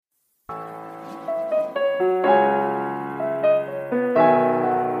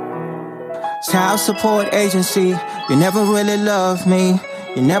Child support agency, you never really loved me.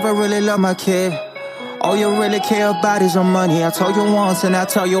 You never really loved my kid. All you really care about is your money. I told you once and I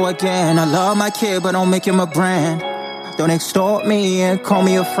tell you again. I love my kid, but don't make him a brand. Don't extort me and call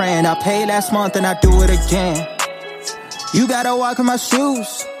me a friend. I paid last month and I do it again. You gotta walk in my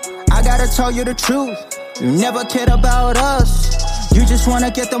shoes. I gotta tell you the truth. You never cared about us. You just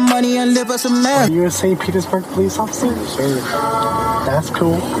wanna get the money and live us a mess. Are you a St. Petersburg police officer? Yes, sir. That's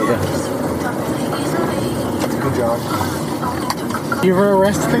cool. Yeah. Good job. You ever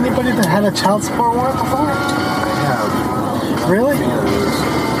arrested anybody that had a child support warrant before? Yeah. Really?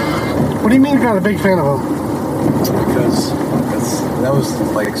 Yeah, What do you mean you're not a big fan of them? because that was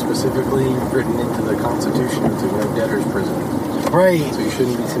like specifically written into the Constitution to no debtor's prison. Right. So you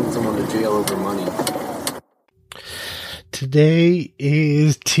shouldn't be sending someone to jail over money. Today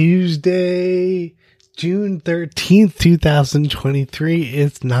is Tuesday, June 13th, 2023.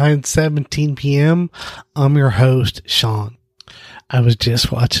 It's 9:17 p.m. I'm your host, Sean. I was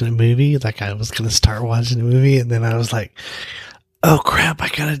just watching a movie, like I was going to start watching a movie, and then I was like, oh crap, I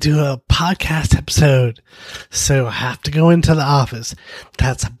got to do a podcast episode. So I have to go into the office.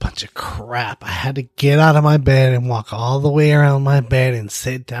 That's a bunch of crap. I had to get out of my bed and walk all the way around my bed and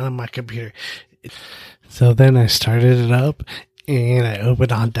sit down on my computer. So then I started it up and I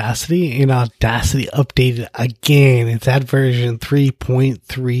opened Audacity, and Audacity updated again. It's at version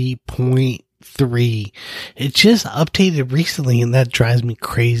 3.3.3. It just updated recently, and that drives me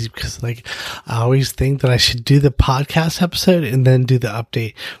crazy because like I always think that I should do the podcast episode and then do the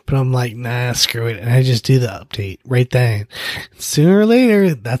update, but I'm like, nah, screw it. And I just do the update right then. Sooner or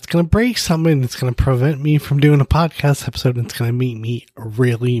later, that's going to break something. It's going to prevent me from doing a podcast episode, and it's going to make me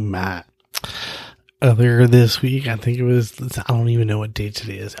really mad. Earlier this week, I think it was, I don't even know what date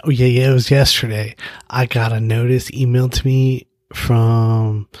today is. Oh yeah, it was yesterday. I got a notice emailed to me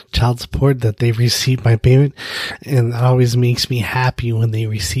from child support that they received my payment, and that always makes me happy when they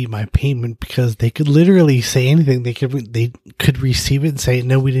receive my payment, because they could literally say anything. They could receive it and say,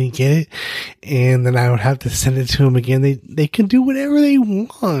 no, we didn't get it, and then I would have to send it to them again. They can do whatever they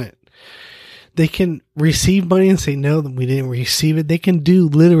want. They can receive money and say, no, we didn't receive it. They can do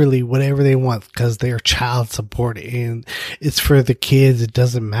literally whatever they want because they're child support and it's for the kids. It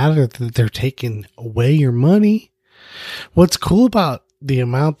doesn't matter that they're taking away your money. What's cool about the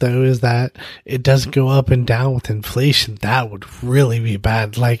amount, though, is that it doesn't go up and down with inflation. That would really be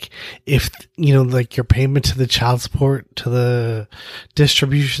bad. Like, if, you know, like your payment to the child support, to the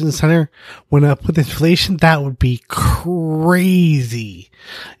distribution center went up with inflation, that would be crazy.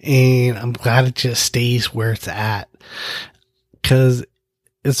 And I'm glad it just stays where it's at, because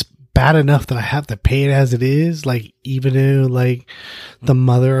it's bad enough that I have to pay it as it is. Like, even though like the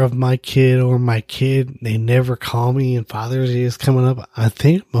mother of my kid or my kid, they never call me, and Father's Day is coming up, I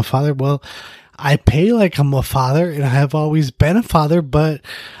think I'm a father. Well, I pay like I'm a father, and I have always been a father, but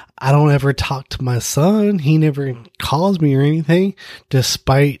I don't ever talk to my son. He never calls me or anything,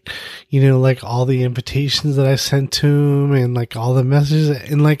 despite, you know, like all the invitations that I sent to him and like all the messages.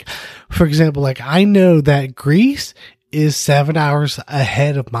 And like, for example, like I know that Greece is 7 hours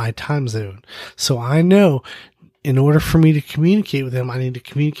ahead of my time zone. So I know in order for me to communicate with him, I need to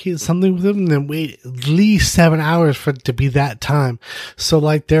communicate something with him and then wait at least 7 hours for it to be that time. So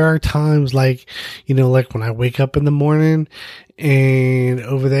like there are times like, you know, like when I wake up in the morning and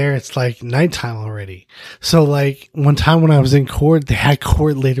over there it's like nighttime already. So like one time when I was in court, they had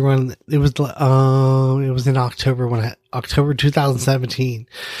court later on. It was in October October 2017.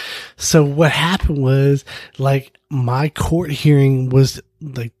 So what happened was like my court hearing was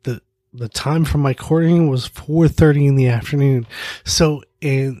like the time for my court hearing was 4:30 in the afternoon. So,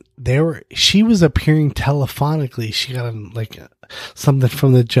 and she was appearing telephonically. She got something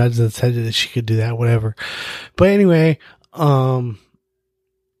from the judge that said that she could do that, whatever. But anyway,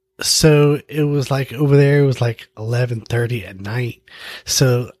 so it was like over there, it was like 11:30 at night.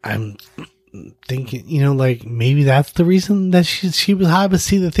 So I'm thinking, you know, like maybe that's the reason that she was high. But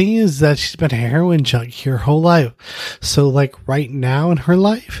see, the thing is that she's been a heroin junkie her whole life. So like right now in her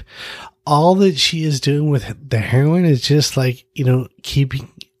life, all that she is doing with the heroin is just like, you know, keeping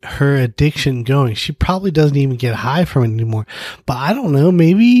her addiction going. She probably doesn't even get high from it anymore. But I don't know,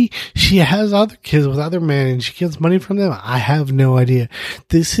 maybe she has other kids with other men and she gets money from them. I have no idea.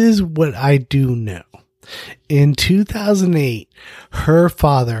 This is what I do know. In 2008, her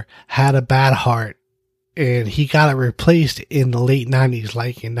father had a bad heart and he got it replaced in the late 90s,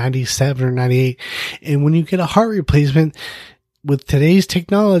 like in 97 or 98. And when you get a heart replacement, with today's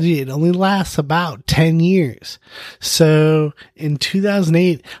technology, it only lasts about 10 years. So in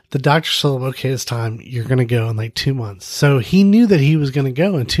 2008, the doctor told him, okay, it's time. You're going to go in like 2 months. So he knew that he was going to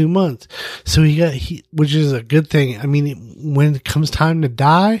go in 2 months. So which is a good thing. I mean, when it comes time to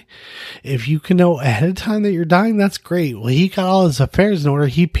die, if you can know ahead of time that you're dying, that's great. Well, he got all his affairs in order.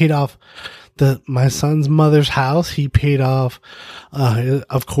 He paid off my son's mother's house. He paid off,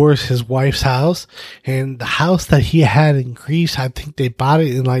 of course, his wife's house, and the house that he had in Greece. I think they bought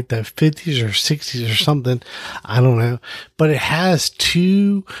it in like the 50s or 60s or something. I don't know, but it has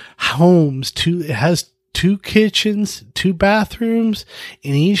 2 homes, it has 2 kitchens, 2 bathrooms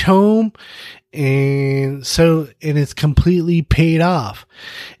in each home. And it's completely paid off.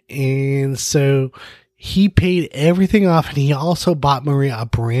 And so he paid everything off, and he also bought Maria a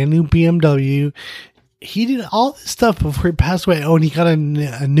brand new BMW. He did all this stuff before he passed away. Oh, and he got an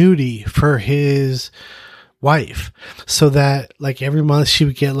annuity for his wife, so that like every month she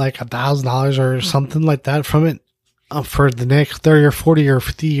would get like $1,000 or something like that from it for the next 30 or 40 or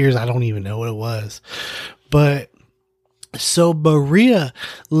 50 years. I don't even know what it was. But so Maria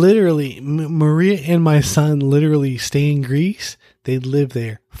and my son literally stay in Greece. They live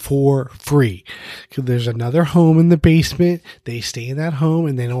there for free. There's another home in the basement. They stay in that home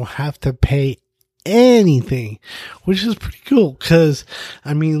and they don't have to pay anything, which is pretty cool. Cause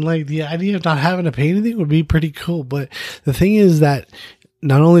I mean, like the idea of not having to pay anything would be pretty cool. But the thing is that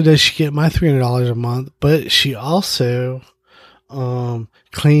not only does she get my $300 a month, but she also, on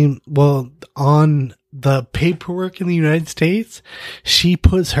the paperwork in the United States, she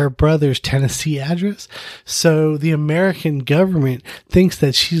puts her brother's Tennessee address. So the American government thinks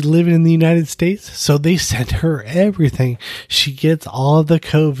that she's living in the United States. So they send her everything. She gets all of the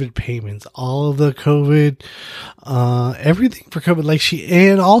COVID payments, all of the COVID, everything for COVID.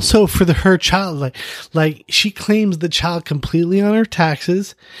 And also for her child, like she claims the child completely on her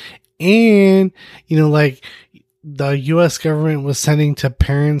taxes. And, the U.S. government was sending to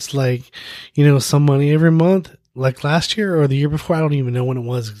parents, some money every month, like last year or the year before. I don't even know when it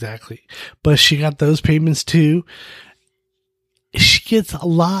was exactly, but she got those payments too. She gets a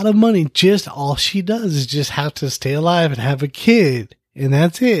lot of money. Just all she does is just have to stay alive and have a kid. And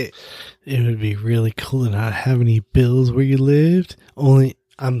that's it. It would be really cool to not have any bills where you lived. Only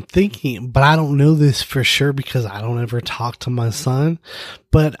I'm thinking, but I don't know this for sure because I don't ever talk to my son.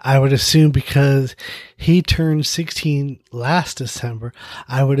 But I would assume because he turned 16 last December,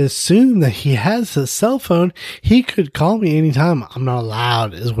 I would assume that he has a cell phone. He could call me anytime. I'm not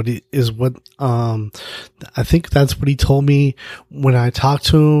allowed I think that's what he told me when I talked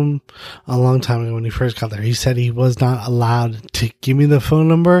to him a long time ago when he first got there. He said he was not allowed to give me the phone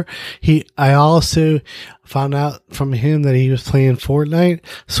number. I also found out from him that he was playing Fortnite.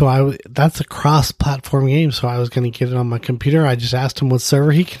 So that's a cross-platform game. So I was going to get it on my computer. I just asked him what server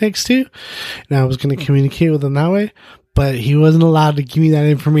he connects to, and I was going to communicate with him that way, but he wasn't allowed to give me that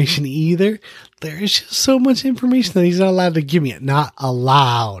information either. There is just so much information that he's not allowed to give me. Not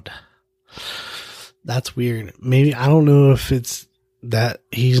allowed. That's weird. Maybe, I don't know if it's that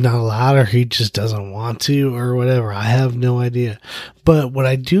he's not allowed or he just doesn't want to or whatever. I have no idea. But what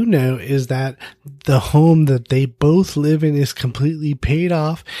I do know is that the home that they both live in is completely paid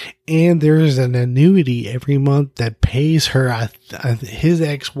off, and there's an annuity every month that pays her, his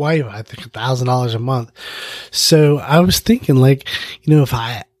ex-wife, I think $1,000 a month. So I was thinking, if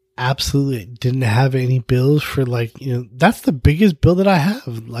I absolutely didn't have any bills for that's the biggest bill that I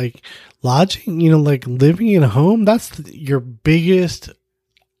have, lodging, living in a home, that's your biggest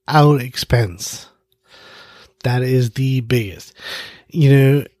out expense. That is the biggest,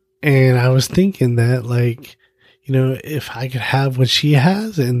 and I was thinking that if I could have what she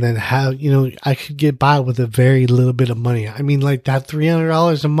has and then have, I could get by with a very little bit of money. I mean, that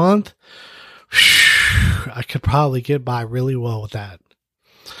 $300 a month, I could probably get by really well with that.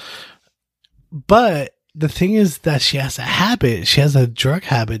 But the thing is that she has a habit. She has a drug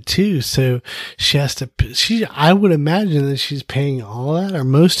habit too. So I would imagine that she's paying all that or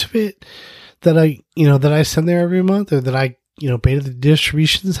most of it that I send there every month, or that I, pay to the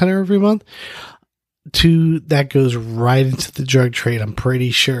distribution center every month. That goes right into the drug trade, I'm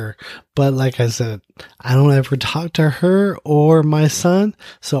pretty sure. But like I said, I don't ever talk to her or my son,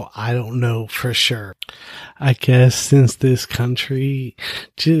 so I don't know for sure. I guess since this country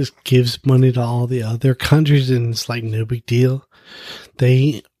just gives money to all the other countries and it's no big deal,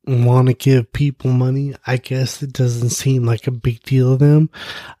 they want to give people money. I guess it doesn't seem like a big deal to them.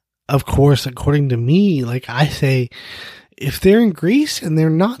 Of course, according to me, I say, if they're in Greece and they're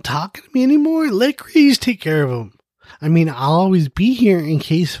not talking to me anymore, let Greece take care of them. I mean, I'll always be here in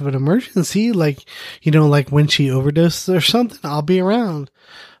case of an emergency, like, you know, like when she overdoses or something, I'll be around.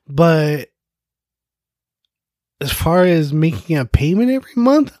 But as far as making a payment every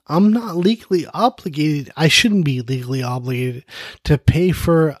month, I'm not legally obligated. I shouldn't be legally obligated to pay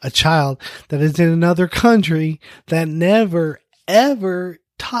for a child that is in another country that never, ever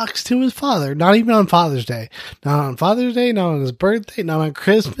talks to his father. Not even on Father's Day. Not on Father's Day, not on his birthday, not on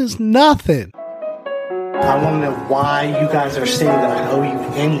Christmas, nothing. I want to know why you guys are saying that I owe you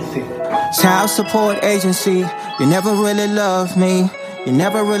anything. Child support agency, you never really loved me. You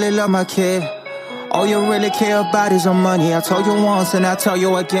never really loved my kid. All you really care about is your money. I told you once and I tell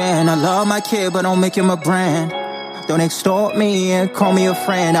you again. I love my kid, but don't make him a brand. Don't extort me and call me a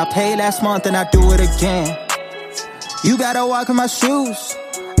friend. I paid last month and I do it again. You gotta walk in my shoes.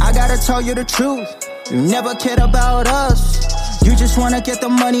 I gotta tell you the truth. You never cared about us. You just wanna get the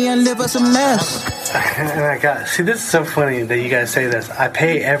money and live us a mess. And see, this is so funny that you guys say this. I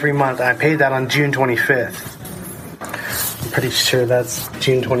pay every month. I paid that on June 25th. I'm pretty sure that's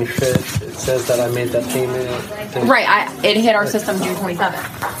June 25th. It says that I made that payment. Right. It hit our system June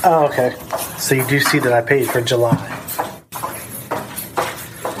 27th. Oh, okay. So you do see that I paid for July.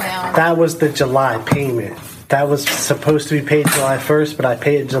 Well, That was the July payment. That was supposed to be paid July 1st, but I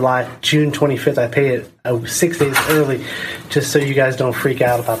paid it June 25th. I paid it 6 days early just so you guys don't freak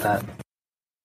out about that.